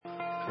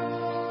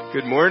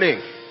Good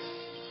morning.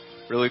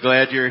 Really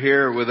glad you're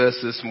here with us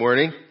this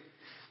morning.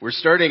 We're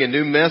starting a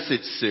new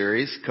message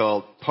series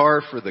called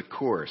Par for the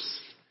Course.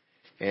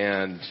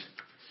 And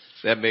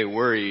that may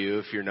worry you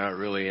if you're not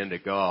really into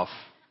golf.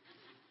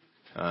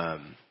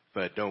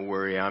 But don't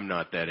worry, I'm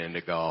not that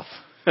into golf.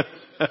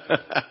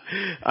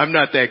 I'm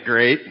not that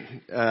great.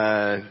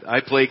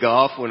 I play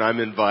golf when I'm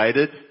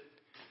invited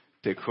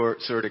to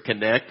sort of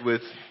connect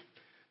with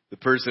the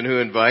person who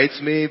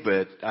invites me,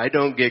 but I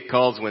don't get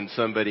calls when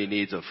somebody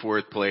needs a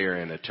fourth player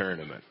in a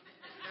tournament.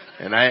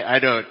 And I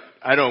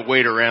don't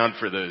wait around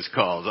for those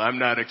calls. I'm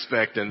not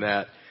expecting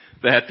that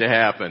to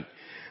happen.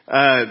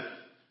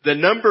 The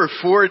number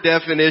 4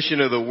 definition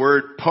of the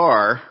word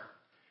par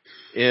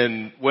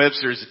in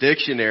Webster's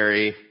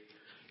dictionary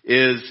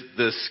is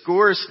the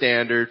score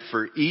standard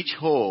for each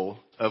hole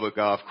of a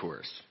golf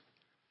course.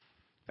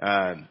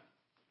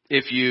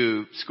 If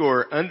you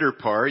score under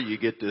par, you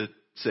get to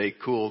say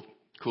cool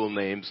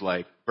names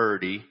like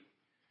birdie,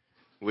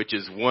 which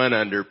is 1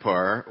 under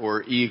par,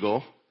 or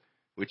eagle,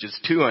 which is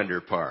 2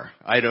 under par.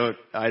 I don't,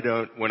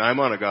 when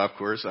I'm on a golf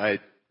course, I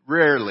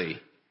rarely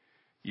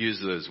use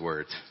those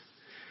words.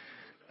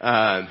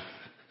 The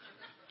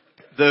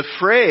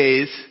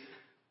phrase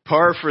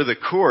par for the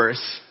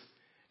course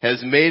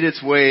has made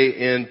its way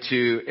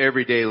into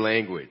everyday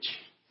language.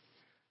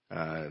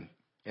 And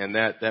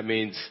that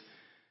means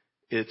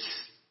it's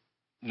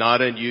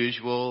not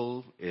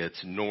unusual,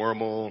 it's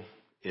normal,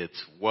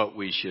 it's what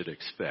we should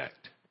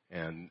expect.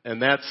 And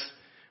that's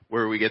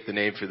where we get the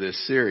name for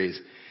this series.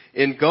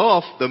 In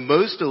golf, the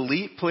most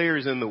elite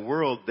players in the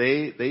world,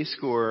 they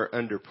score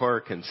under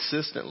par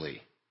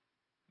consistently.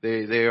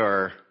 They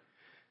are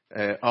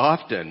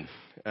often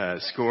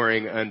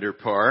scoring under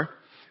par.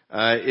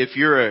 If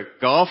you're a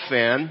golf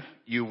fan,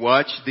 you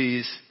watch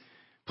these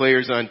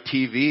players on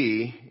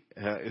TV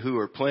who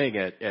are playing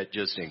at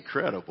just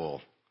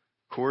incredible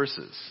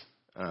courses.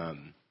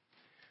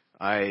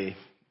 I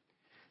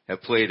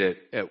have played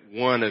at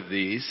one of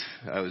these.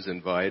 I was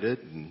invited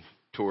and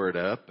tore it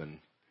up, and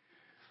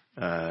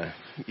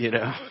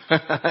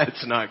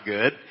it's not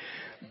good.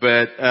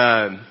 But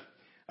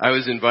I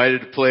was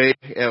invited to play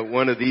at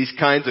one of these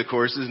kinds of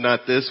courses,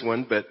 not this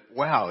one, but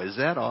wow, is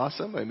that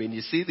awesome? I mean,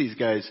 you see these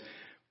guys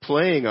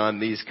playing on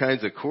these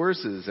kinds of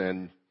courses,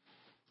 and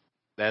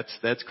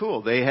that's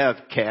cool. They have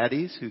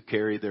caddies who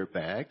carry their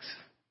bags.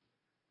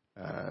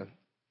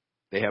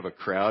 They have a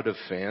crowd of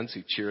fans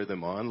who cheer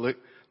them on. Look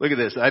at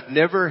this. I've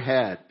never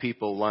had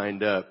people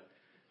lined up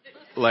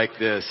like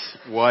this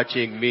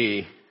watching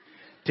me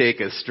take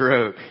a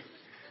stroke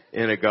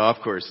in a golf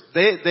course.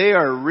 They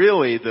are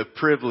really the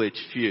privileged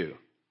few.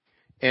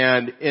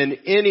 And in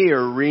any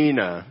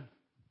arena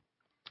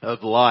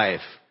of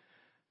life,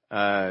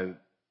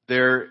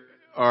 there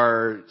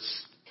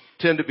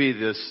tend to be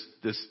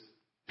this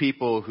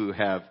people who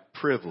have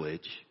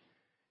privilege,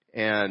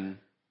 and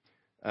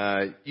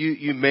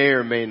you may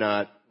or may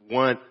not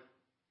want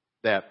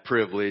that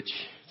privilege.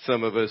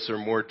 Some of us are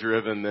more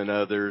driven than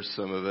others,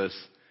 some of us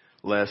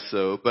less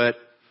so. But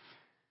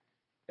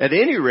at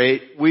any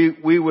rate,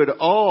 we would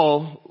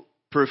all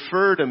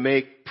prefer to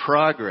make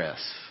progress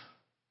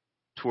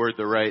toward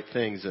the right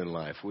things in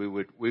life. We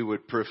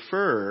would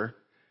prefer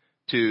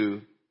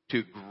to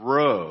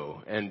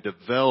grow and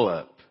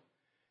develop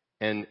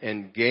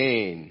and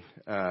gain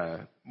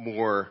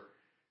more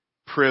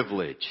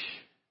privilege.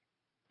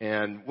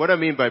 And what I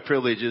mean by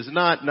privilege is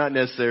not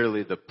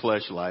necessarily the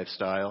plush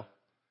lifestyle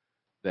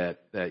that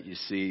you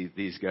see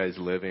these guys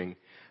living.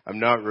 I'm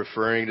not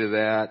referring to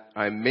that.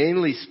 I'm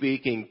mainly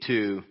speaking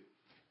to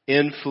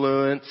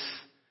influence,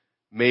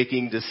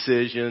 making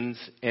decisions,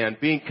 and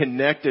being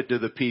connected to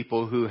the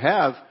people who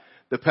have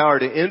the power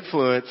to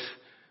influence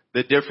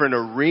the different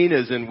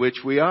arenas in which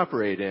we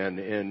operate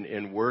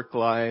in work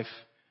life,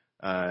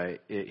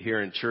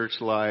 here in church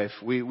life.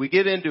 We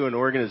get into an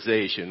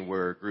organization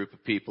where a group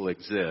of people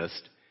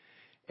exist,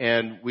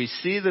 and we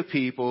see the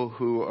people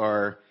who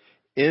are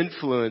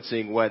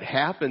influencing what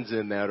happens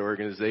in that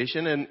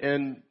organization,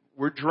 and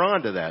we're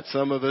drawn to that,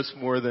 some of us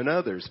more than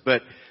others.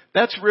 But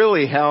that's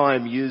really how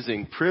I'm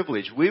using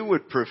privilege. We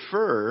would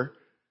prefer,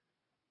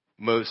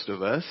 most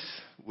of us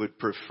would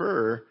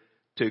prefer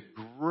to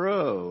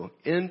grow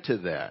into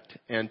that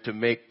and to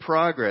make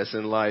progress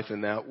in life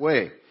in that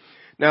way.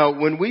 Now,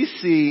 when we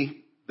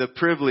see the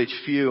privileged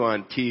few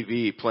on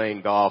TV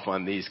playing golf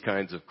on these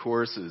kinds of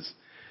courses,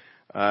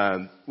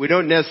 we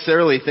don't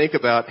necessarily think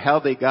about how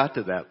they got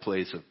to that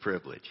place of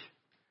privilege.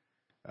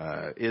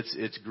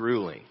 It's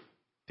grueling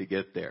to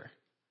get there.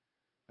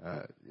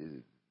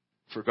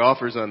 For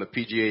golfers on the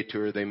PGA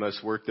Tour, they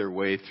must work their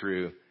way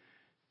through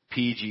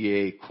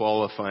PGA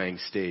qualifying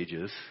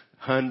stages.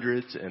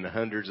 Hundreds and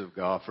hundreds of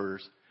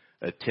golfers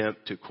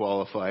attempt to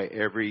qualify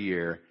every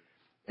year.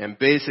 And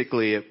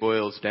basically it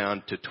boils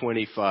down to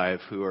 25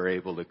 who are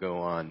able to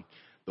go on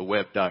the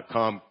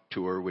Web.com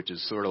tour, which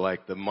is sort of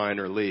like the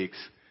minor leagues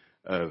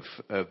of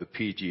the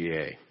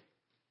PGA.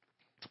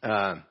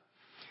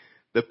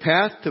 The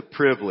path to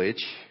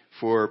privilege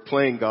for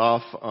playing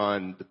golf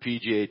on the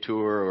PGA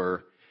Tour,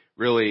 or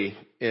really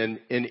in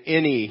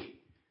any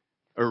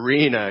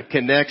arena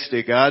connects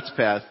to God's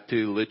path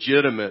to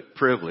legitimate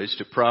privilege,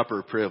 to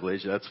proper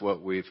privilege. That's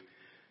what we've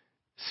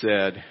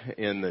said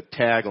in the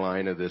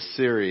tagline of this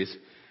series.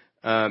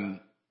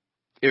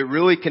 It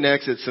really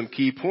connects at some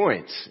key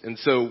points. And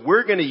so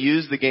we're going to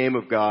use the game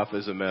of golf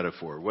as a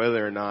metaphor,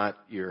 whether or not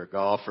you're a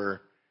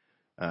golfer,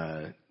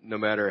 no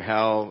matter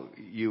how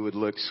you would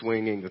look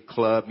swinging a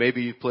club.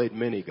 Maybe you've played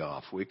mini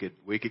golf. We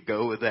could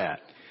go with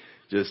that.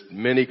 Just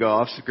mini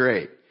golf's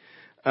great.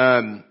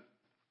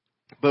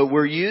 But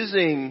we're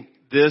using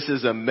this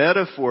as a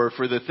metaphor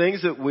for the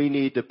things that we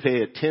need to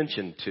pay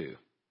attention to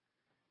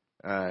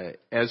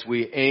as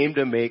we aim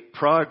to make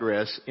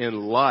progress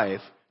in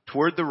life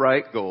toward the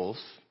right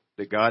goals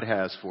that God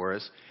has for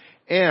us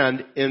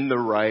and in the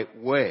right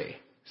way.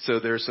 So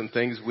there's some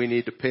things we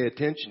need to pay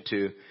attention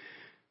to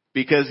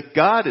because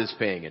God is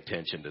paying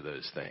attention to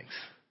those things.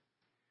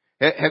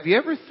 Have you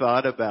ever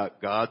thought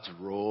about God's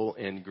role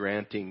in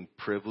granting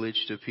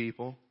privilege to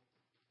people?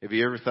 Have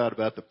you ever thought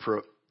about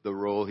the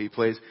role he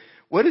plays?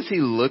 What is he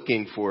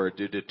looking for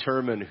to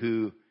determine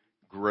who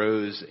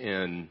grows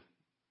in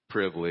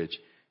privilege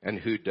and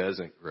who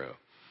doesn't grow?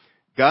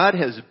 God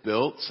has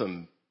built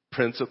some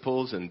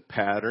principles and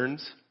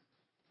patterns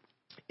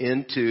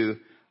into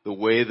the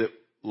way that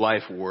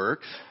life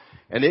works.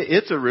 And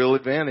it's a real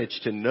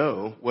advantage to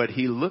know what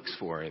he looks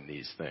for in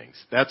these things.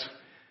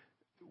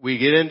 We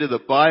get into the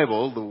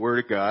Bible, the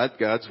Word of God,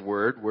 God's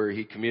Word, where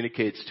he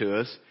communicates to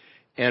us,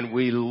 and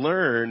we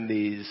learn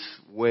these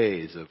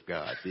ways of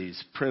God,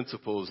 these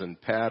principles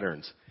and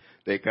patterns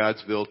that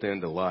God's built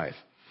into life.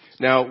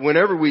 Now,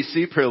 whenever we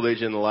see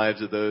privilege in the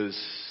lives of those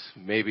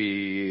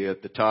maybe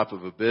at the top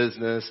of a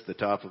business, the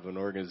top of an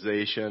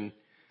organization,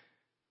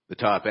 the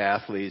top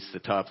athletes, the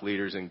top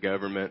leaders in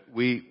government,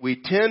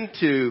 we tend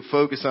to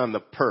focus on the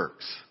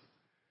perks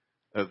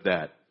of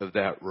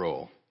that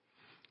role.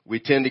 We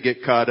tend to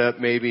get caught up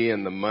maybe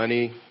in the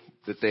money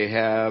that they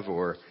have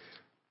or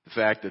the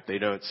fact that they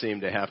don't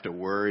seem to have to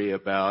worry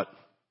about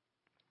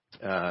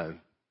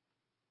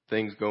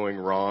things going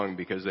wrong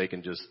because they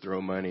can just throw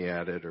money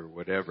at it or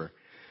whatever.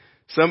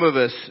 Some of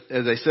us,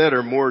 as I said,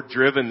 are more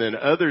driven than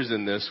others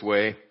in this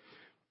way,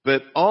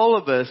 but all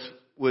of us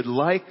would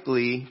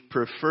likely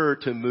prefer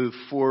to move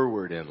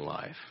forward in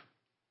life.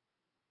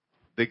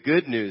 The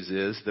good news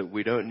is that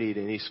we don't need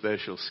any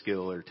special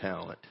skill or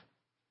talent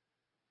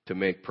to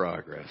make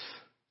progress,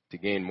 to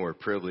gain more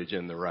privilege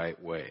in the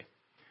right way.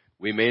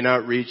 We may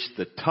not reach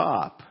the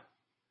top,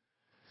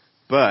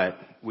 but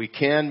we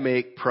can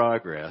make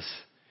progress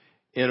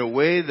in a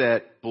way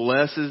that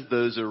blesses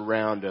those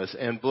around us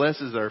and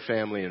blesses our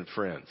family and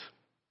friends.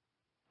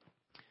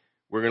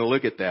 We're going to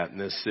look at that in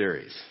this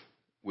series.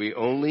 We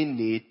only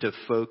need to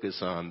focus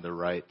on the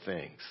right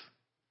things.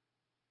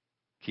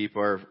 Keep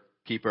our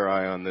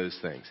eye on those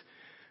things.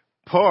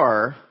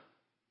 PAR,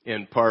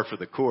 in Par for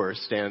the Course,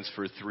 stands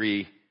for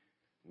 3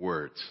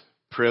 words: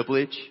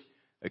 privilege,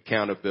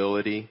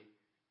 accountability,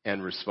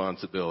 and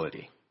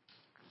responsibility.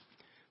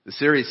 The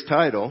series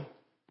title,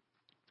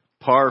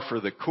 Par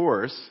for the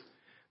Course,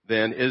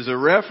 then is a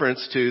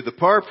reference to the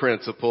PAR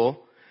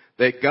principle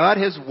that God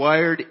has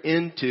wired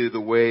into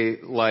the way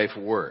life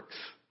works.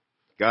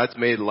 God's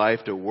made life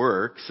to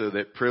work so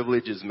that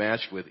privilege is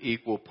matched with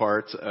equal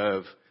parts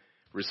of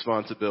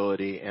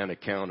responsibility and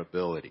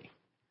accountability.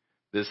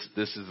 This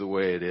is the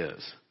way it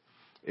is.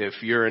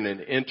 If you're in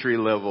an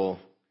entry-level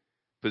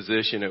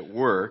position at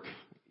work,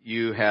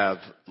 you have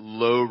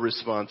low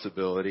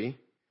responsibility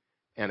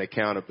and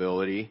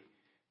accountability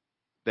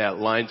that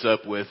lines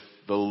up with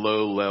the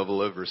low level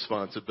of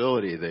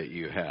responsibility that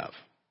you have.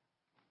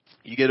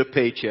 You get a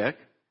paycheck,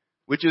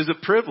 which is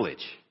a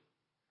privilege.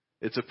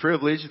 It's a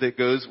privilege that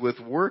goes with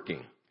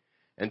working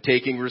and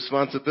taking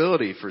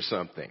responsibility for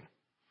something.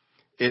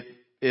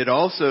 It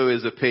also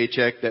is a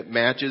paycheck that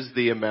matches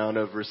the amount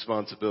of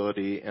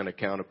responsibility and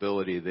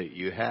accountability that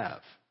you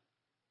have.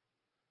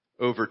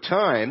 Over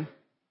time,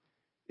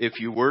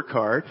 if you work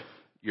hard,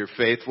 you're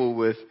faithful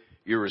with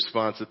your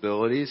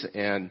responsibilities,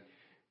 and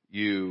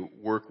you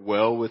work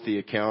well with the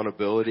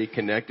accountability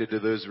connected to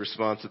those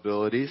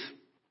responsibilities,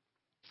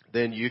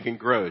 then you can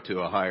grow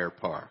to a higher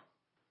par.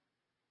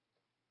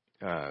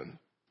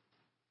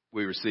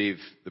 We receive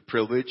the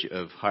privilege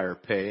of higher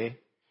pay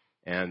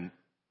and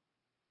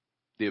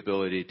the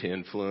ability to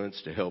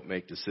influence, to help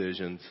make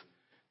decisions,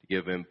 to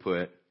give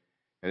input,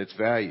 and it's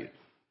valued.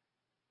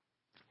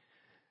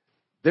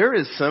 There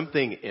is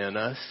something in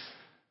us,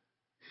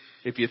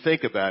 if you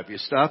think about it, if you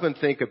stop and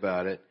think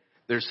about it,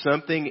 there's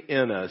something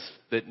in us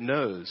that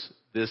knows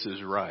this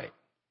is right.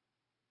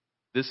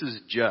 This is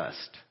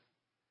just.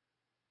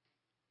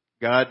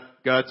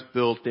 God's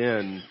built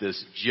in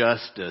this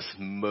justice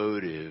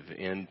motive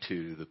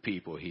into the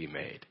people he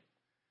made.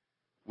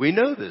 We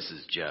know this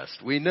is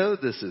just. We know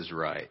this is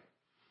right.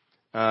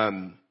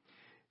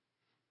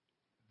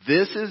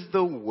 This is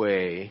the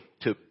way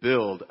to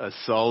build a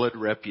solid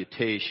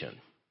reputation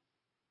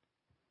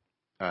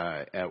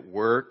at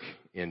work,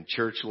 in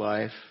church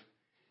life,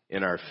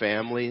 in our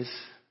families.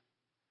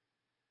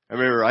 I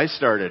remember I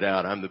started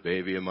out, I'm the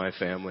baby of my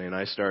family, and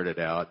I started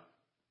out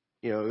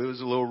it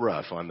was a little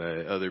rough on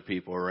the other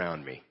people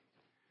around me.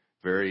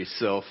 Very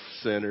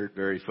self-centered,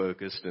 very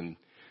focused. And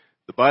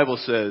the Bible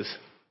says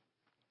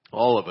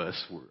all of us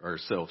are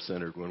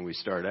self-centered when we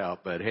start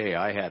out, but hey,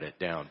 I had it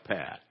down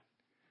pat.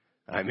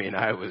 I mean,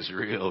 I was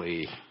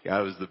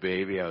the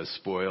baby, I was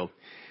spoiled.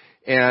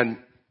 And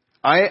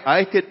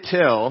I could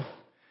tell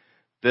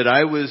that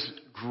I was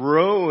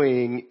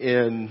growing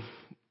in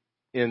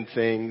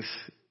things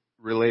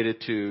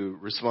related to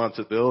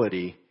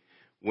responsibility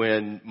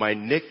when my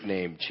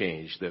nickname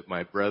changed that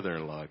my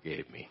brother-in-law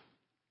gave me.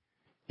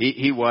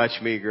 He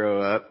watched me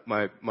grow up.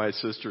 My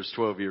sister's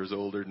 12 years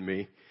older than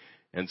me.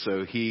 And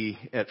so he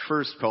at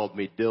first called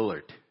me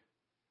Dillard.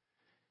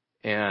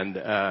 And,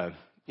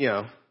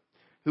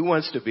 who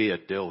wants to be a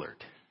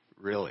Dillard?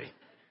 Really?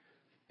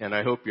 And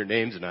I hope your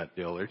name's not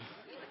Dillard.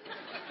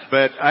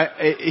 But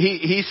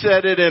he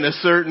said it in a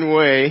certain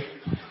way.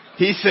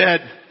 He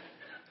said,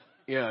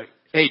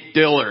 hey,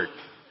 Dillard,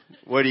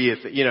 what do you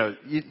think?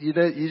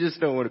 You just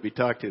don't want to be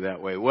talked to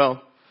that way.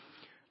 Well,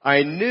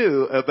 I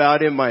knew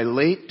about in my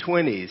late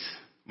 20s,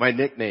 my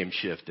nickname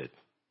shifted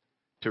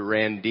to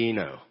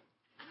Randino.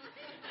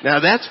 Now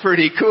that's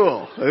pretty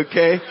cool,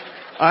 okay?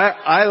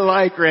 I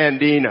like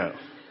Randino.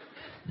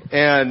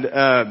 And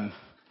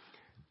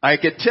I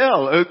could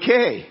tell,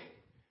 okay,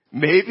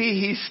 maybe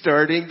he's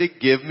starting to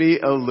give me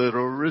a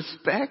little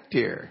respect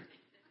here.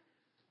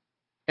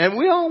 And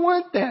we all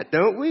want that,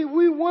 don't we?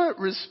 We want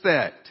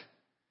respect.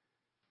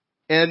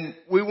 And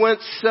we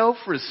want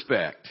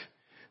self-respect.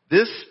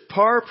 This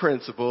PAR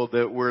principle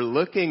that we're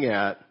looking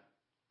at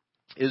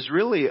is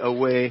really a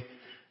way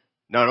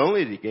not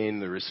only to gain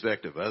the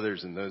respect of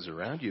others and those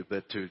around you,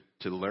 but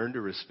to learn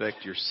to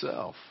respect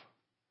yourself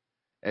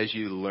as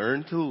you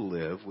learn to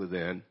live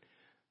within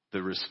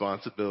the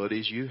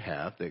responsibilities you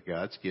have that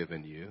God's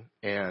given you,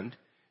 and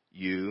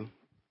you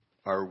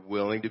are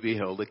willing to be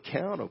held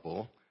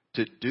accountable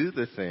to do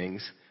the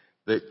things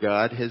that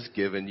God has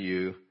given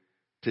you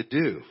to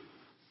do.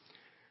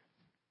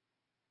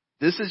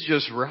 This is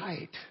just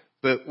right.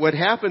 But what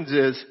happens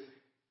is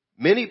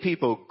many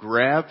people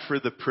grab for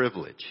the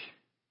privilege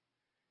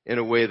in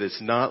a way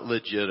that's not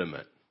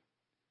legitimate.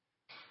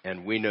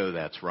 And we know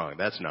that's wrong.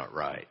 That's not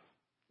right.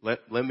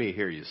 Let me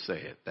hear you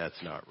say it.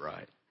 That's not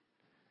right.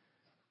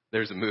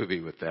 There's a movie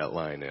with that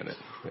line in it.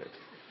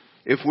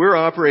 If we're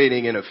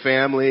operating in a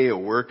family, a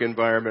work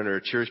environment, or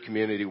a church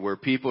community where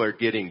people are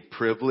getting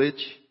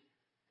privilege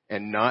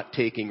and not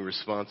taking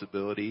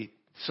responsibility,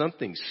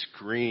 something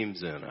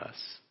screams in us.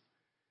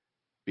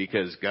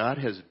 Because God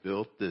has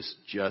built this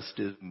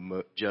justice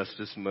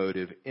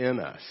motive in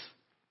us.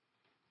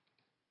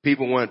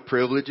 People want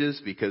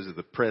privileges because of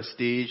the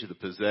prestige, the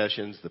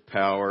possessions, the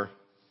power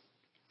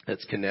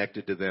that's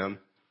connected to them.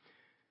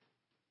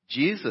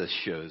 Jesus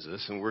shows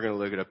us, and we're going to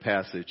look at a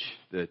passage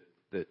that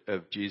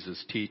of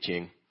Jesus'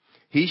 teaching.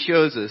 He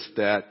shows us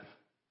that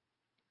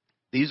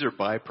these are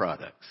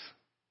byproducts.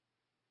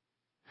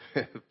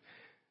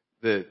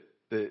 They're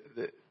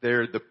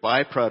the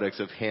byproducts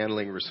of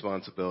handling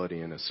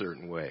responsibility in a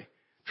certain way.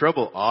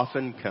 Trouble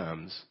often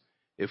comes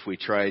if we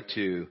try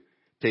to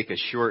take a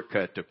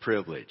shortcut to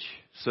privilege.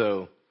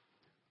 So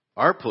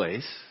our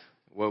place,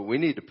 what we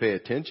need to pay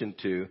attention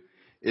to,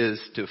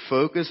 is to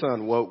focus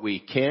on what we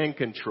can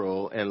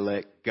control and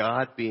let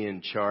God be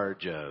in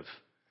charge of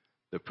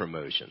the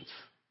promotions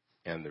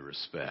and the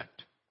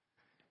respect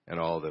and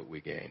all that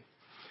we gain.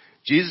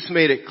 Jesus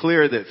made it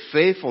clear that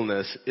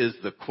faithfulness is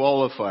the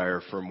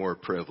qualifier for more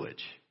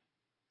privilege.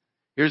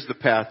 Here's the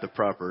path to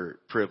proper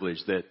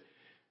privilege that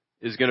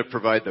is going to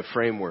provide the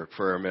framework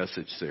for our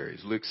message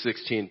series. Luke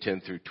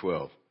 16:10 through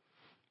 12.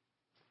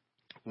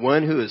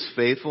 One who is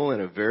faithful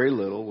in a very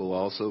little will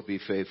also be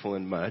faithful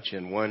in much,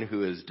 and one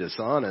who is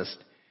dishonest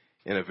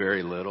in a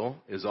very little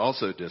is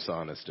also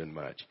dishonest in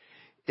much.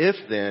 If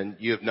then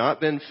you have not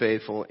been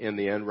faithful in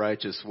the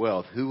unrighteous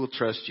wealth, who will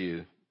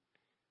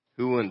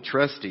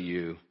entrust to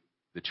you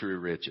the true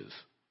riches?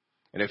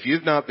 And if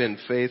you've not been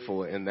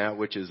faithful in that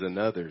which is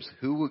another's,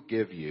 who will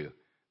give you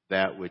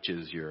that which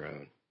is your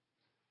own?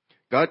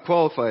 God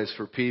qualifies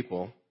for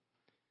people.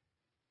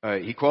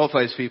 He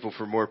qualifies people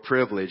for more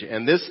privilege.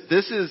 And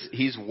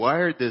He's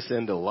wired this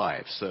into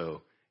life.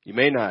 So you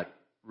may not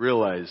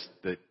realize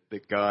that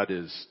God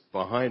is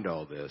behind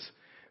all this.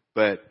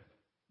 But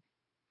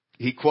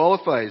He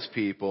qualifies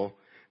people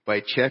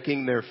by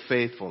checking their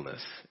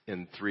faithfulness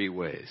in 3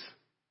 ways.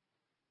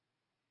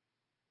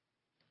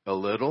 A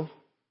little,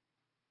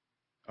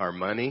 our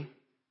money,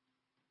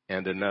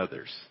 and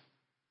another's.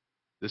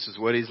 This is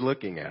what He's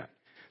looking at.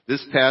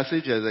 This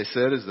passage, as I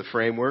said, is the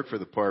framework for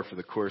the Par for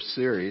the Course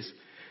series.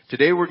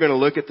 Today we're going to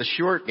look at the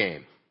short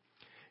game.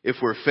 If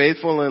we're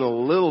faithful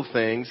in little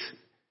things,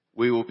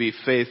 we will be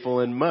faithful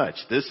in much.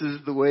 This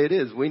is the way it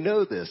is. We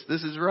know this.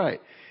 This is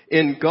right.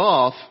 In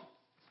golf,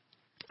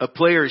 a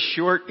player's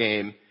short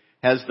game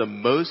has the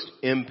most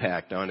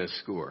impact on his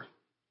score,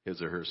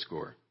 his or her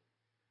score.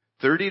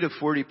 30 to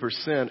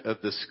 40%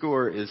 of the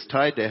score is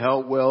tied to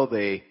how well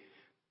they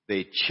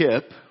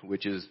chip,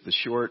 which is the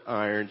short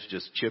irons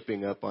just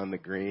chipping up on the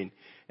green,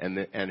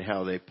 and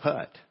how they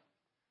putt.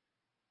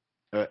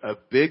 a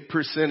big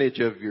percentage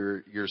of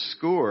your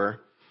score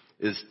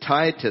is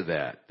tied to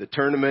that. The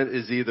tournament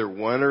is either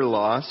won or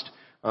lost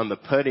on the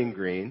putting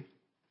green.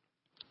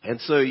 And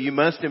so you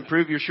must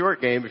improve your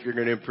short game if you're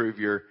going to improve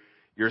your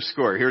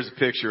score. Here's a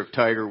picture of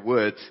Tiger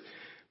Woods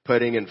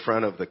putting in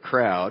front of the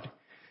crowd.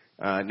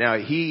 Now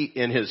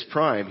in his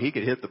prime, he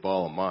could hit the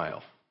ball a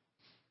mile.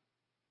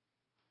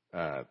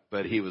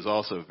 But he was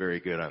also very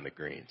good on the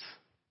greens.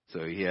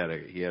 So he had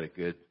a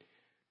good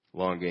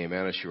long game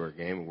and a short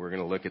game, and we're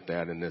going to look at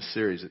that in this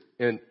series.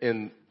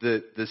 And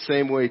the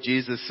same way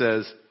Jesus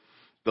says,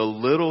 the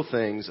little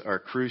things are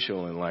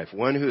crucial in life.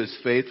 One who is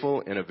faithful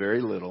in a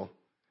very little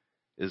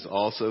is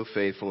also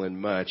faithful in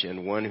much,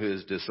 and one who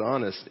is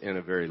dishonest in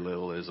a very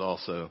little is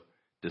also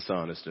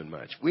dishonest in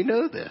much. We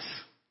know this.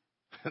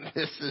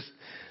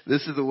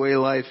 This is the way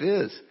life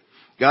is.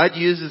 God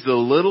uses the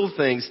little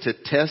things to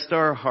test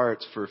our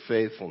hearts for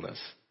faithfulness.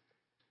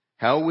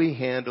 How we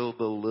handle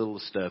the little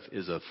stuff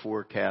is a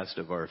forecast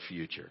of our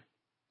future.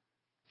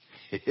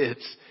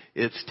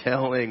 It's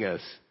telling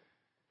us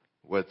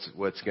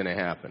what's going to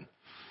happen.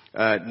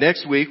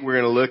 Next week,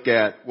 we're going to look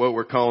at what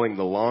we're calling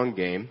the long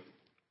game.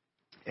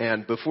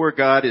 And before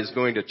God is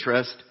going to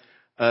trust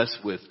us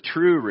with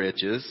true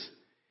riches,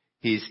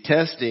 He's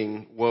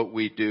testing what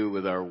we do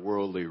with our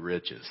worldly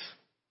riches.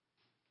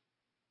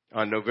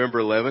 On November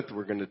 11th,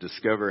 we're going to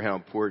discover how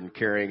important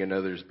carrying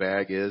another's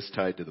bag is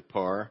tied to the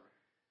par.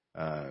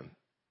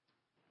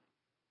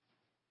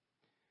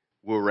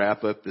 We'll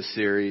wrap up the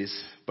series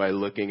by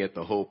looking at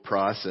the whole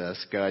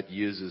process God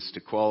uses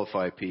to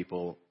qualify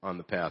people on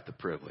the path to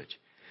privilege.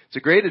 It's a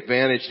great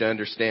advantage to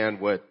understand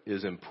what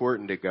is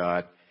important to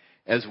God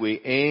as we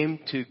aim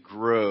to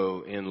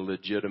grow in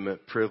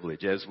legitimate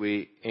privilege, as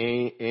we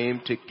aim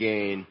to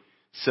gain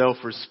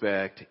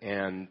self-respect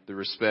and the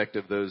respect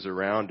of those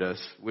around us,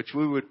 which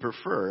we would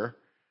prefer,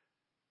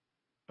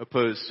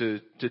 opposed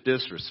to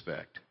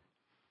disrespect.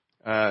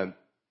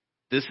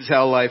 This is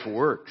how life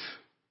works.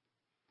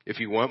 If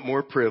you want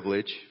more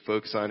privilege,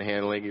 focus on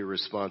handling your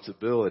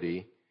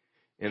responsibility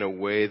in a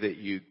way that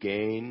you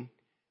gain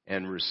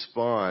and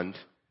respond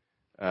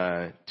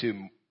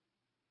to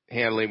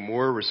handling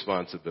more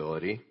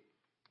responsibility,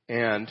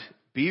 and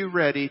be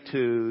ready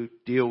to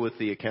deal with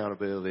the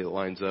accountability that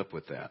lines up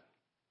with that.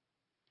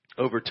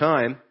 Over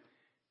time,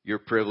 your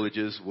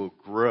privileges will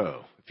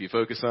grow. If you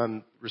focus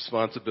on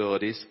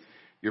responsibilities,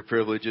 your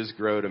privileges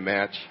grow to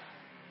match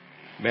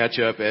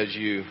up as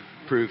you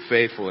prove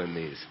faithful in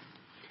these.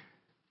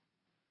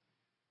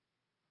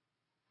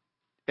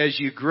 As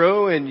you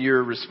grow in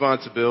your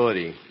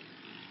responsibility,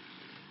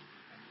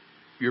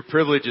 your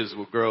privileges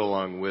will grow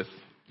along with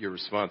your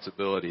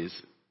responsibilities.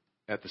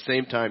 At the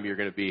same time, you're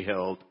going to be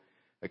held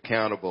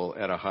accountable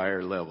at a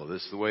higher level.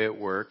 This is the way it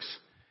works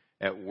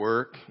at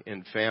work,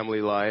 in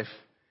family life,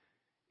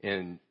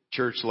 in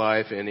church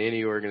life, in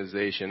any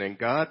organization. And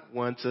God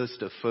wants us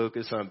to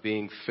focus on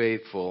being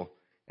faithful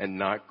and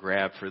not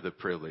grab for the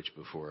privilege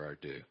before our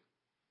due.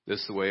 This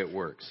is the way it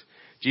works.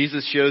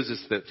 Jesus shows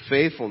us that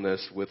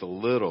faithfulness with a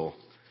little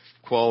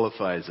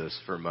qualifies us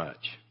for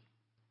much.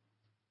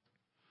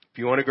 If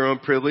you want to grow in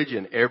privilege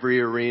in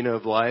every arena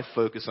of life,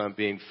 focus on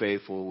being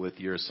faithful with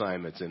your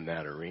assignments in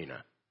that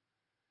arena.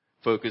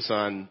 Focus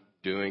on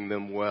doing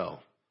them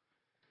well.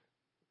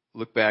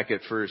 Look back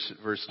at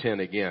verse 10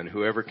 again.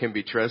 Whoever can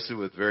be trusted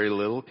with very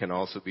little can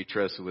also be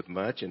trusted with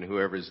much, and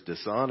whoever is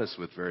dishonest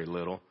with very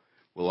little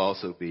will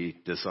also be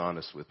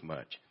dishonest with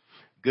much.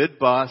 Good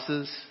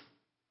bosses,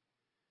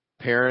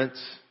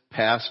 parents,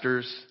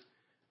 pastors,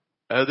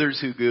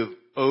 others who give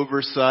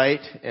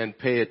oversight and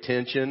pay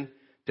attention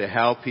to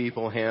how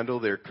people handle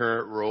their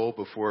current role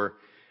before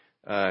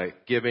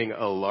giving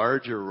a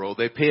larger role.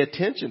 They pay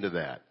attention to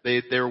that.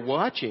 They're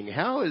watching.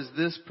 How is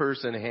this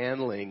person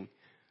handling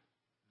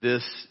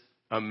this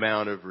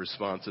amount of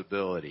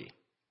responsibility?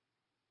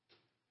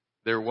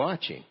 They're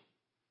watching.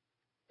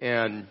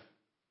 And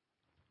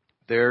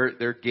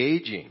they're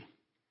gauging.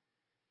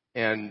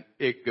 And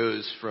it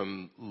goes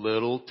from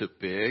little to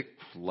big,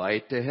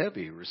 light to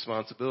heavy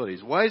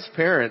responsibilities. Wise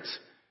parents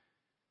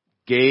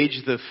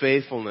gauge the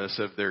faithfulness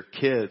of their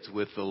kids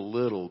with the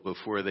little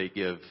before they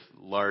give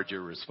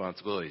larger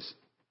responsibilities.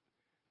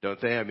 Don't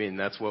they? I mean,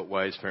 that's what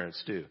wise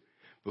parents do.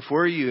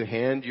 Before you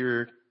hand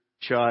your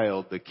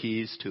child the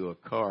keys to a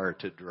car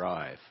to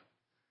drive,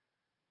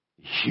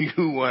 you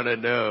want to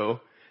know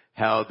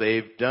how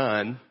they've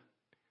done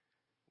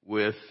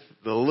with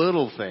the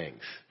little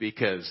things,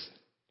 because,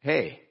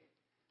 hey,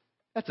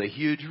 that's a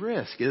huge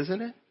risk,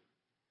 isn't it?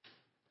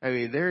 I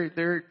mean,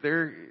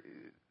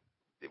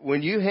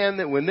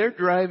 when they're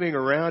driving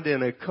around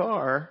in a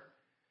car,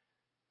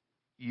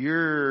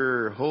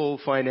 your whole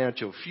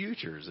financial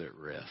future is at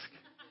risk.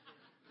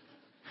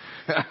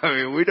 I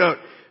mean,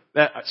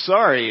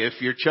 sorry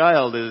if your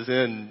child is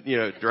in,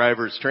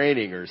 driver's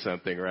training or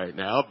something right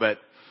now, but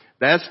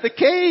that's the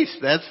case.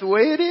 That's the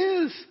way it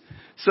is.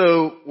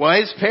 So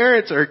wise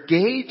parents are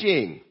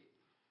gauging.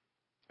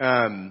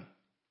 Are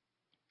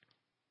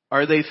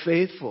they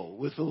faithful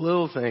with the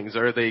little things?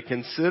 Are they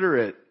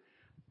considerate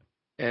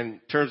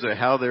in terms of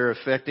how they're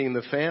affecting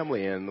the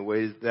family and the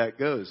way that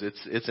goes.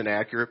 It's an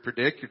accurate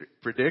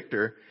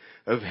predictor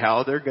of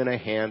how they're going to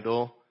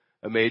handle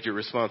a major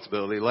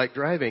responsibility like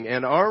driving.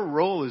 And our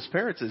role as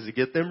parents is to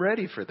get them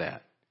ready for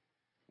that.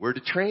 We're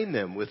to train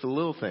them with the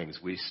little things.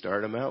 We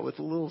start them out with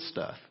the little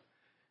stuff.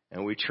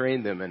 And we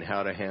train them in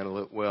how to handle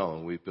it well.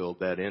 And we build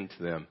that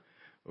into them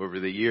over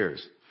the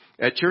years.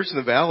 At Church in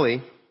the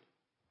Valley,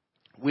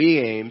 we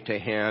aim to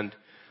hand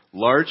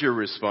larger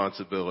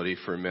responsibility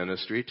for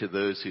ministry to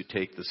those who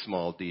take the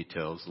small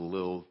details, the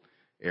little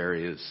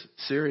areas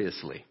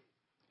seriously.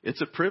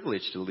 It's a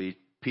privilege to lead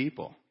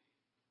people.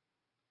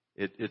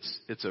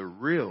 It's a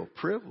real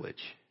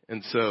privilege.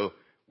 And so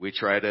we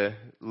try to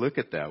look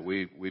at that.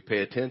 We pay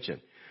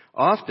attention.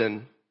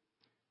 Often,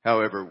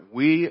 however,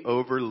 we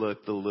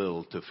overlook the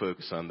little to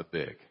focus on the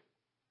big.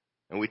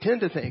 And we tend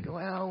to think,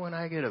 well, when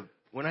I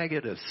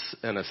get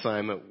an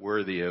assignment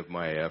worthy of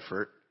my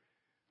effort,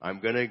 I'm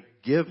going to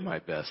give my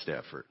best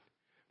effort.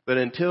 But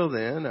until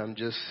then,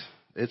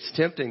 it's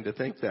tempting to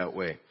think that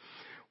way.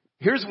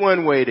 Here's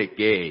one way to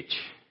gauge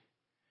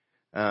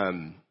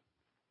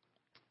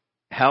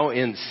how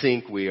in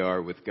sync we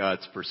are with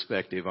God's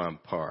perspective on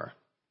par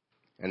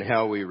and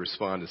how we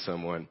respond to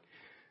someone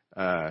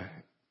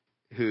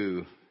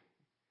who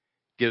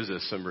gives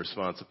us some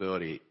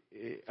responsibility.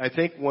 I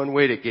think one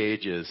way to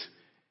gauge is,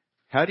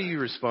 how do you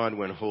respond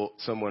when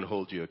someone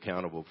holds you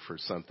accountable for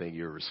something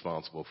you're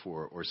responsible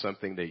for or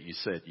something that you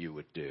said you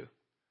would do?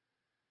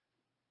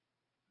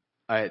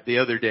 The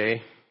other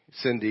day,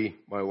 Cindy,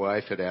 my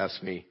wife, had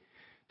asked me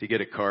to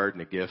get a card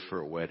and a gift for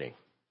a wedding.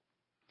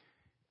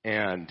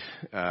 And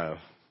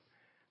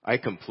I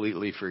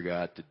completely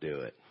forgot to do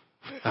it.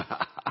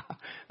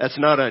 That's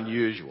not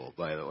unusual,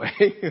 by the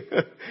way.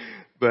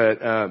 But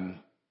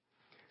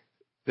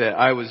that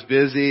I was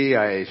busy,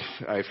 I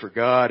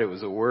forgot, it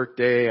was a work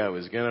day, I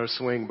was going to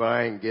swing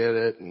by and get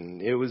it, and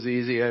it was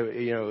easy.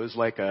 It was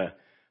like a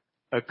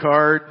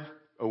card,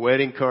 a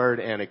wedding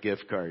card, and a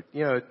gift card.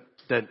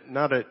 That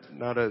not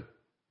a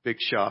big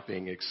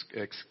shopping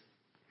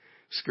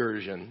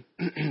excursion.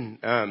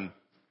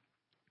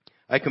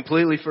 I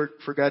completely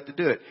forgot to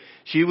do it.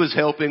 She was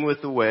helping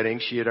with the wedding.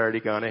 She had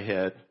already gone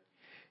ahead.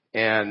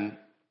 And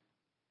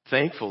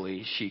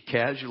thankfully, she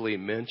casually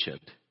mentioned,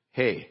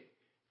 hey,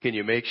 can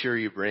you make sure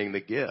you bring the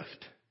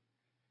gift?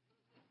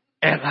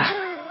 And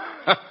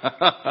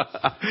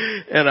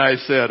I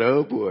said,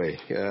 oh boy.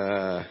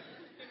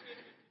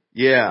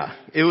 Yeah,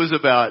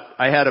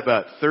 I had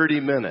about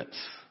 30 minutes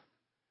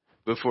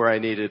before I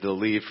needed to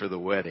leave for the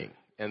wedding.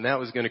 And that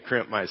was going to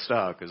crimp my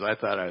style because I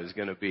thought I was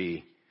going to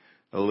be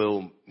have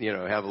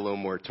a little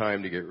more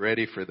time to get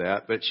ready for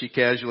that. But she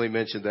casually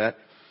mentioned that.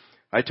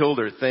 I told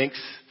her, thanks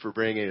for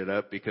bringing it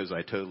up because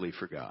I totally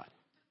forgot.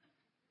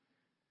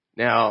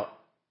 Now,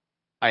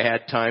 I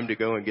had time to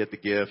go and get the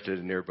gift at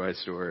a nearby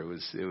store. It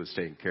was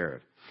taken care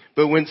of.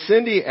 But when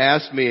Cindy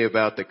asked me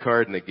about the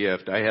card and the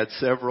gift, I had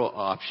several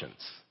options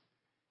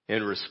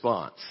in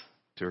response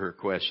to her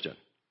question.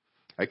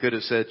 I could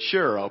have said,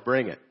 sure, I'll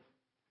bring it.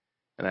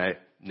 And I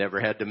never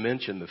had to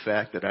mention the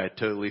fact that I had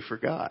totally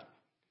forgot.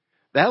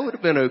 That would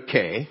have been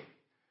okay.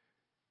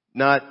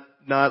 Not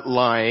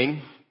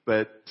lying,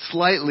 but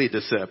slightly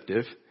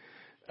deceptive.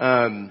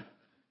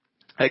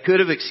 I could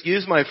have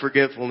excused my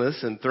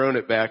forgetfulness and thrown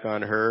it back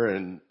on her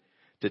and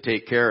to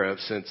take care of,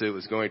 since it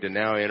was going to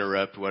now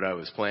interrupt what I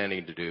was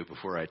planning to do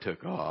before I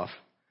took off.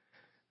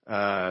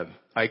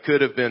 I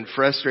could have been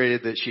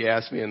frustrated that she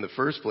asked me in the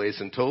first place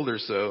and told her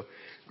so,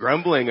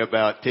 grumbling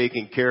about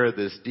taking care of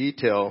this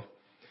detail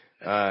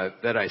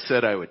that I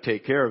said I would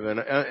take care of.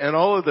 And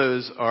all of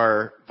those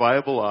are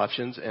viable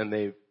options, and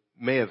they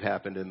may have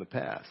happened in the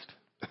past.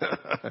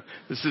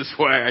 This is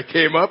why I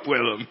came up with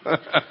them.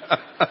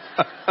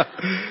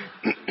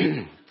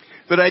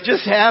 But I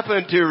just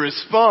happened to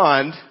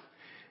respond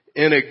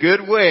in a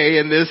good way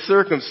in this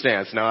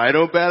circumstance. Now, I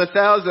don't bat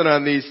 1,000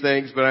 on these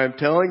things, but I'm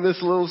telling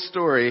this little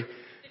story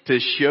to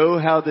show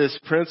how this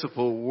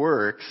principle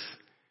works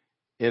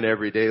in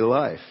everyday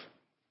life.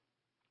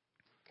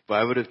 If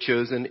I would have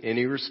chosen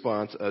any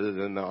response other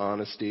than the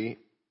honesty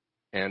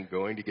and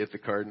going to get the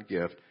card and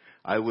gift,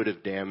 I would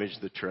have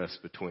damaged the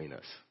trust between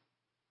us.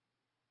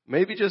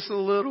 Maybe just a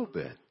little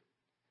bit,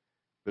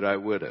 but I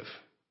would have.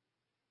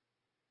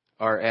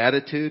 Our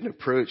attitude and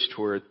approach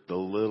toward the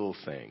little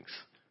things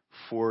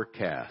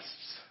forecasts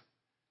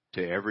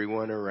to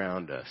everyone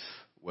around us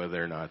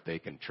whether or not they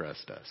can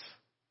trust us.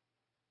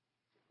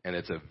 And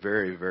it's a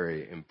very,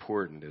 very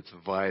important, it's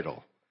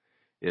vital.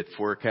 It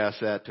forecasts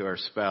that to our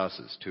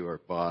spouses, to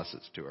our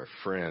bosses, to our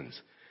friends,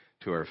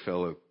 to our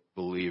fellow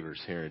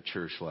believers here in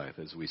church life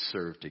as we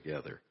serve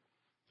together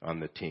on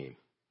the team.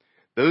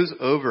 Those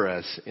over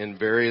us in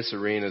various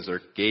arenas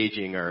are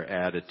gauging our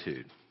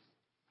attitude,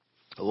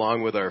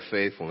 along with our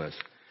faithfulness,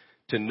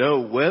 to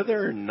know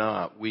whether or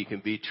not we can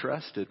be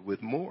trusted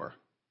with more.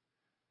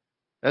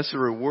 That's the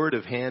reward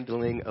of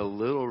handling a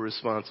little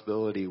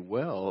responsibility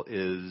well,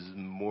 is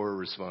more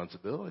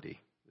responsibility.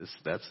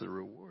 That's the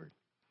reward.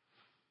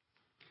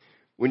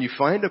 When you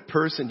find a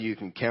person you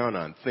can count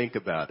on, think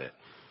about it.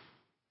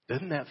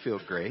 Doesn't that feel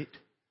great?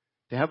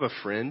 To have a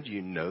friend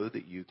you know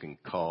that you can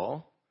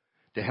call,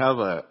 to have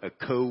a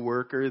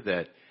coworker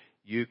that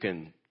you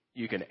can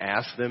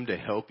ask them to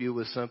help you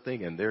with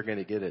something and they're going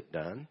to get it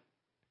done.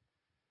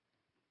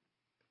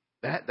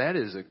 That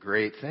is a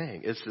great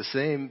thing. It's the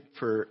same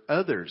for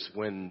others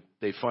when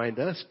they find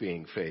us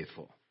being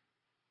faithful.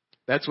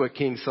 That's what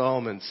King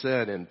Solomon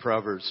said in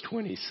Proverbs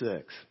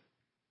 26.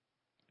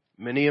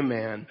 Many a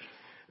man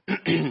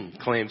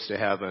claims to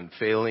have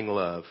unfailing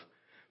love,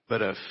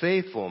 but a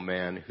faithful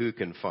man who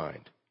can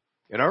find?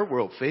 In our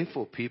world,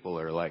 faithful people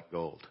are like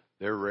gold.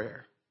 They're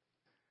rare.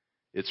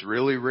 It's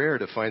really rare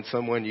to find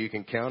someone you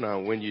can count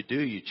on. When you do,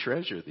 you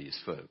treasure these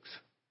folks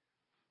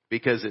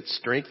because it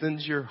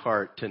strengthens your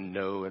heart to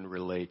know and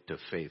relate to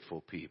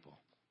faithful people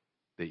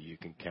that you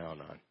can count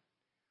on.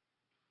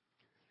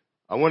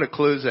 I want to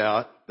close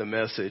out the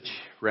message,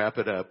 wrap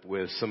it up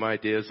with some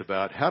ideas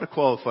about how to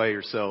qualify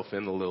yourself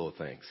in the little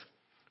things.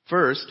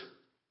 First,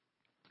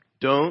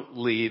 don't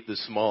leave the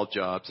small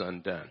jobs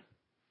undone.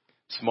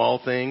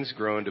 Small things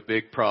grow into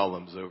big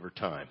problems over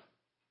time.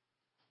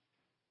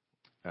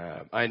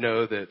 I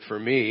know that for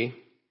me,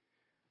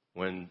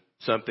 when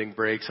something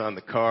breaks on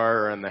the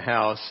car or on the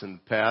house in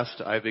the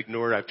past, I've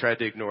tried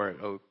to ignore it.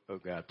 Oh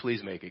God,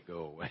 please make it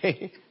go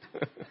away.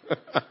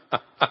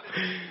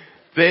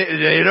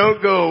 They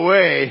don't go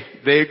away.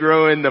 They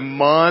grow into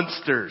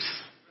monsters.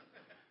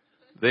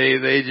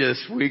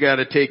 We got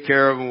to take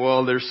care of them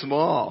while they're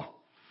small.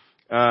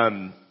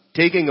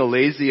 Taking a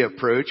lazy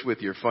approach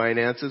with your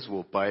finances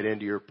will bite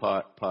into your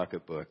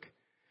pocketbook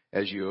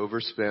as you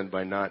overspend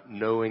by not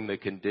knowing the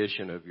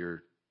condition of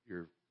your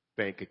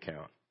bank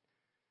account.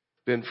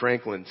 Ben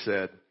Franklin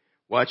said,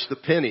 watch the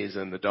pennies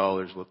and the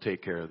dollars will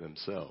take care of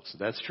themselves.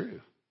 That's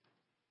true.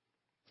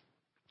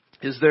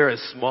 Is there a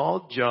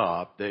small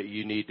job that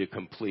you need to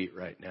complete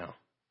right now?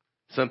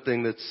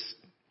 Something that's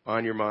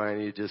on your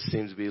mind, it just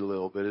seems to be a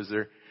little bit. Is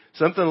there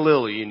something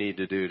little you need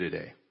to do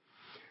today?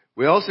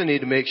 We also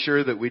need to make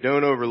sure that we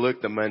don't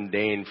overlook the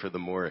mundane for the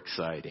more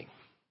exciting.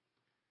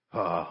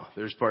 Oh,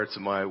 there's parts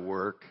of my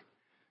work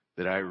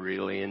that I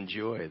really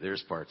enjoy.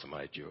 There's parts of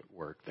my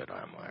work that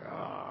I'm like,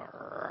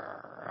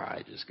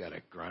 I just got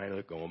to grind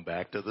it, going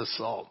back to the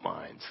salt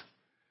mines.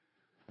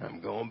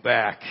 I'm going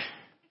back.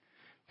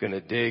 Going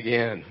to dig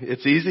in.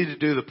 It's easy to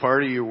do the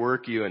part of your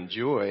work you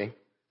enjoy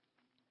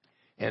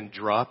and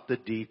drop the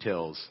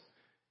details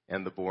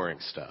and the boring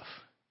stuff.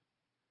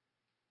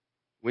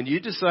 When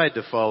you decide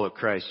to follow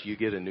Christ, you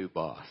get a new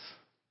boss.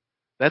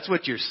 That's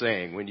what you're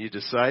saying. When you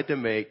decide to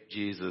make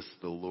Jesus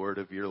the Lord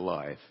of your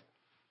life,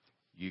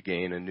 you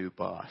gain a new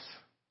boss.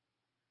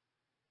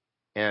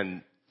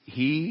 And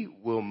He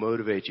will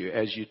motivate you.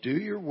 As you do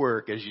your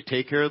work, as you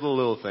take care of the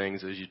little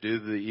things, as you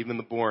do even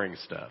the boring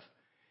stuff,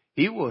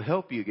 He will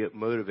help you get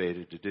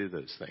motivated to do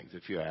those things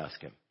if you ask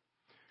Him.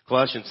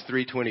 Colossians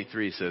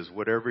 3:23 says,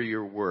 whatever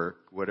your work,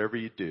 whatever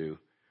you do,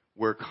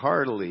 work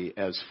heartily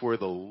as for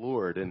the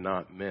Lord and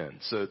not men.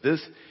 So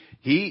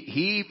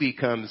He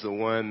becomes the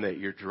one that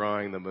you're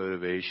drawing the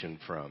motivation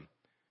from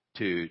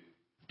to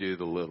do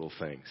the little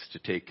things, to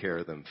take care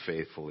of them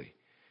faithfully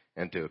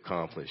and to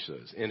accomplish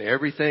those. In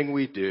everything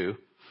we do,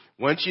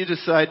 once you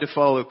decide to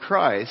follow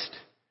Christ,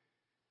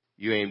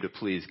 you aim to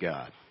please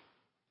God.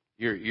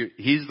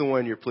 He's the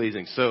one you're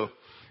pleasing. So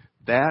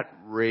that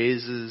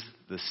raises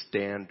the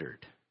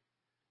standard.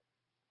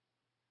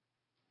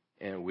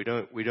 And we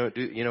don't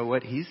do, you know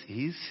what?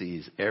 He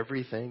sees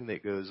everything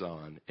that goes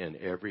on in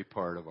every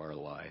part of our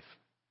life.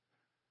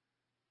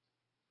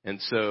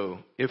 And so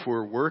if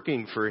we're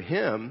working for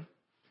Him,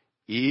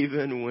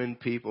 even when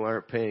people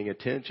aren't paying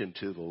attention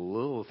to the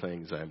little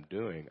things I'm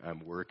doing,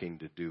 I'm working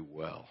to do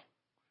well.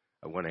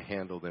 I want to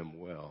handle them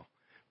well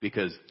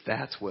because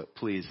that's what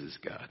pleases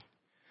God.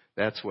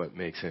 That's what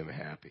makes Him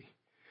happy.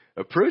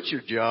 Approach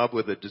your job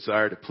with a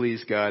desire to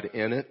please God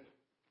in it,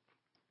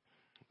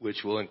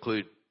 which will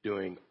include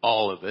doing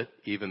all of it,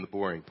 even the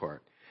boring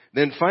part.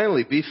 Then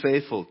finally, be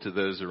faithful to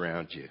those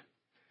around you.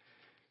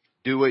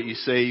 Do what you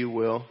say you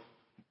will.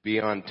 Be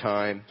on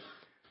time.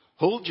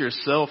 Hold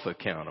yourself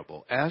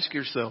accountable. Ask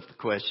yourself the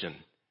question,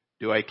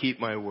 do I keep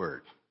my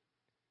word?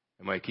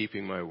 Am I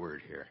keeping my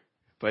word here?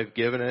 If I've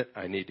given it,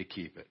 I need to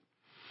keep it.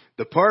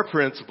 The PAR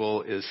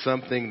principle is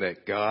something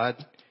that God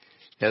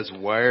has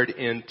wired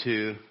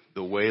into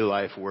the way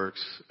life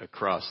works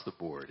across the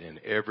board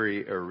in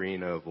every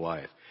arena of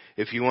life.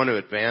 If you want to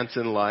advance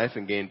in life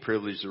and gain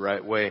privilege the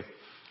right way,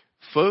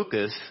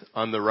 focus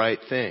on the right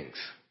things.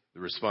 The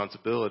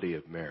responsibility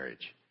of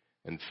marriage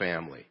and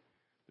family.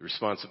 The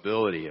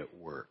responsibility at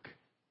work.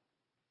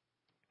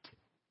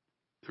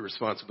 The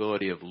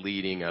responsibility of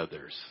leading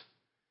others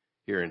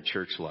here in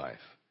church life.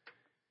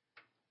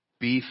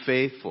 Be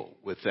faithful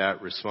with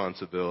that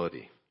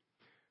responsibility.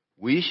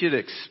 We should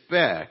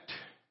expect,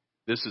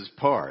 this is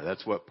PAR,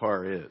 that's what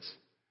PAR is.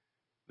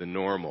 The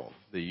normal,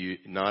 the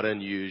not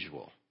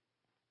unusual,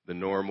 the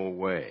normal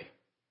way.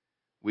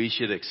 We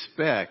should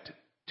expect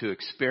to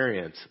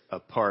experience a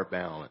PAR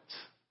balance.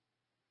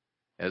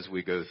 as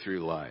we go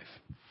through life.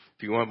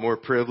 If you want more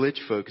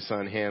privilege, focus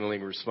on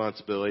handling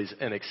responsibilities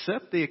and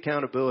accept the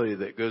accountability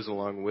that goes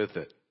along with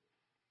it.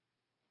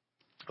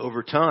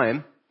 Over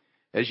time,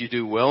 as you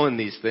do well in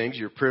these things,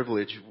 your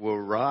privilege will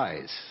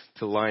rise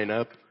to line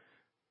up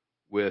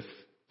with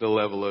the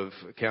level of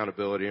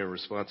accountability and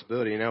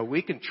responsibility. Now,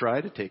 we can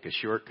try to take a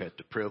shortcut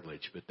to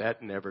privilege, but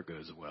that never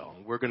goes well.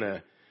 We're going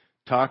to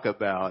talk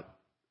about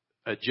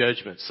a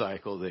judgment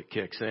cycle that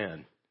kicks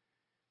in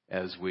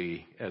as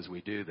we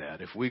do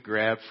that. If we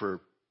grab for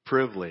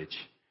privilege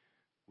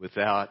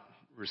without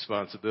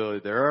responsibility,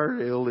 there are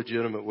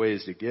illegitimate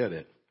ways to get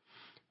it,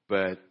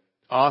 but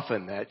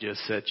often that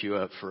just sets you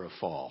up for a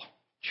fall.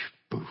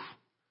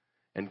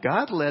 And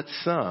God lets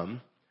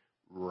some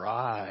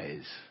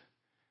rise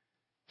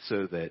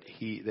so that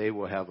they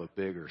will have a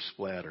bigger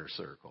splatter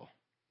circle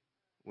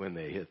when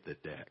they hit the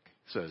deck.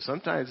 So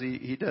sometimes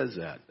he does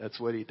that. That's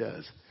what he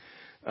does.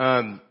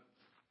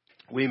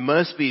 We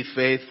must be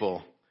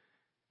faithful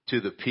to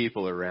the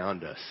people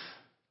around us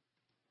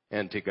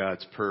and to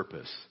God's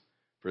purpose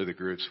for the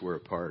groups we're a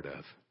part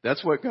of.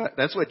 That's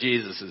what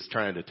Jesus is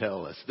trying to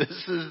tell us.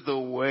 This is the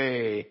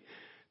way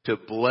to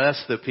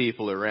bless the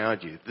people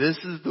around you. This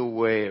is the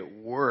way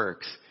it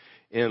works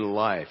in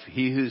life.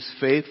 He who's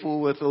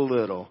faithful with a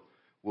little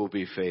will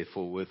be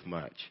faithful with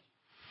much.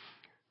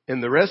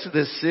 In the rest of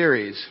this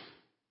series,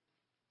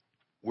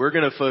 we're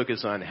going to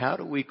focus on how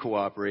do we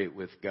cooperate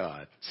with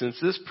God. Since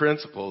this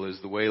principle is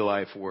the way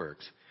life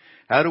works,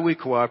 how do we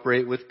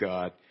cooperate with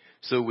God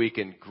so we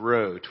can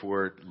grow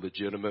toward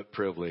legitimate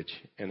privilege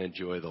and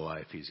enjoy the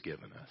life He's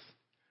given us?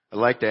 I'd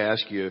like to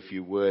ask you, if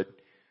you would,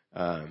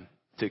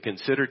 to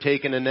consider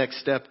taking a next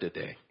step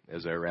today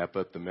as I wrap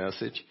up the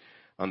message.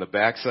 On the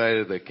back side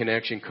of the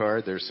connection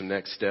card, there's some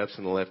next steps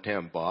in the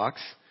left-hand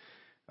box.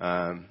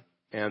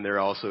 And they're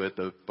also at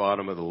the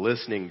bottom of the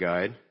listening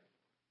guide.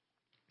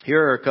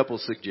 Here are a couple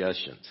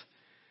suggestions.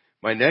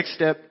 My next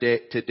step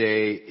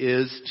today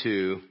is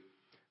to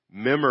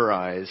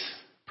memorize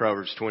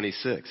Proverbs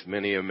 26.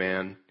 Many a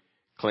man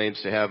claims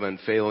to have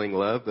unfailing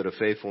love, but a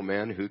faithful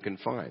man who can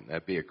find.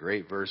 That'd be a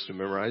great verse to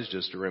memorize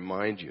just to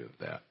remind you of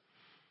that.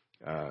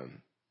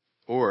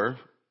 Or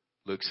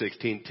Luke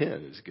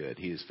 16:10 is good.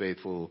 He is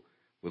faithful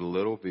with a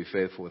little, be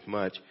faithful with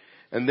much.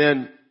 And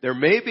then there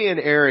may be an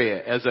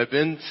area, as I've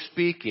been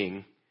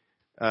speaking,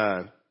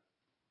 there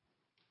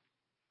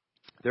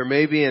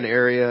may be an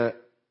area,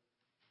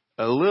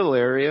 a little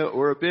area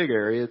or a big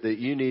area that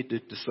you need to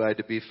decide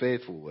to be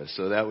faithful with.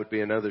 So that would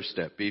be another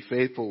step. Be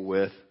faithful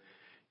with,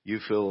 you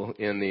fill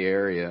in the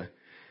area.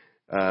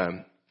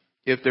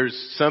 If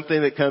there's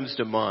something that comes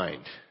to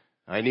mind,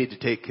 I need to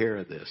take care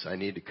of this, I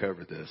need to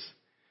cover this,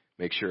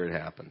 make sure it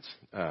happens.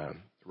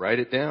 Write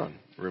it down.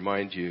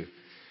 Remind you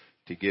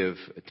to give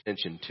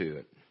attention to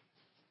it.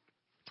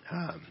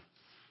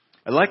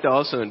 I'd like to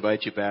also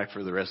invite you back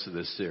for the rest of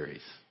this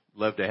series.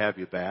 Love to have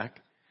you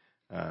back.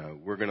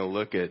 We're going to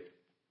look at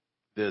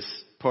this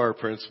PAR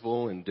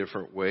principle in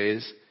different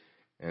ways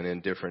and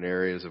in different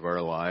areas of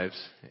our lives,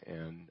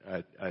 and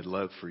I'd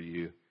love for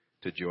you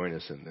to join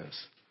us in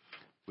this.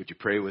 Would you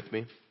pray with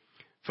me?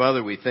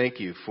 Father, we thank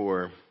you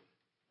for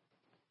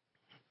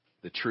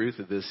the truth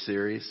of this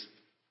series,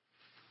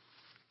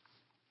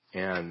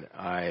 and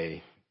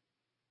I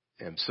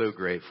am so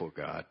grateful,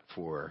 God,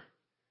 for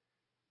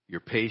your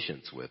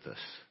patience with us,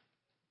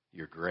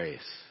 your grace,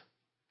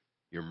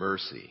 your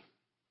mercy.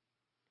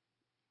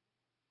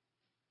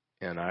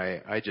 And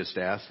I just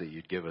ask that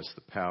you'd give us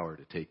the power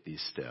to take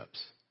these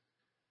steps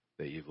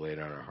that you've laid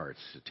on our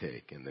hearts to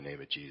take in the name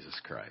of Jesus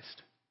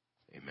Christ.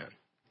 Amen.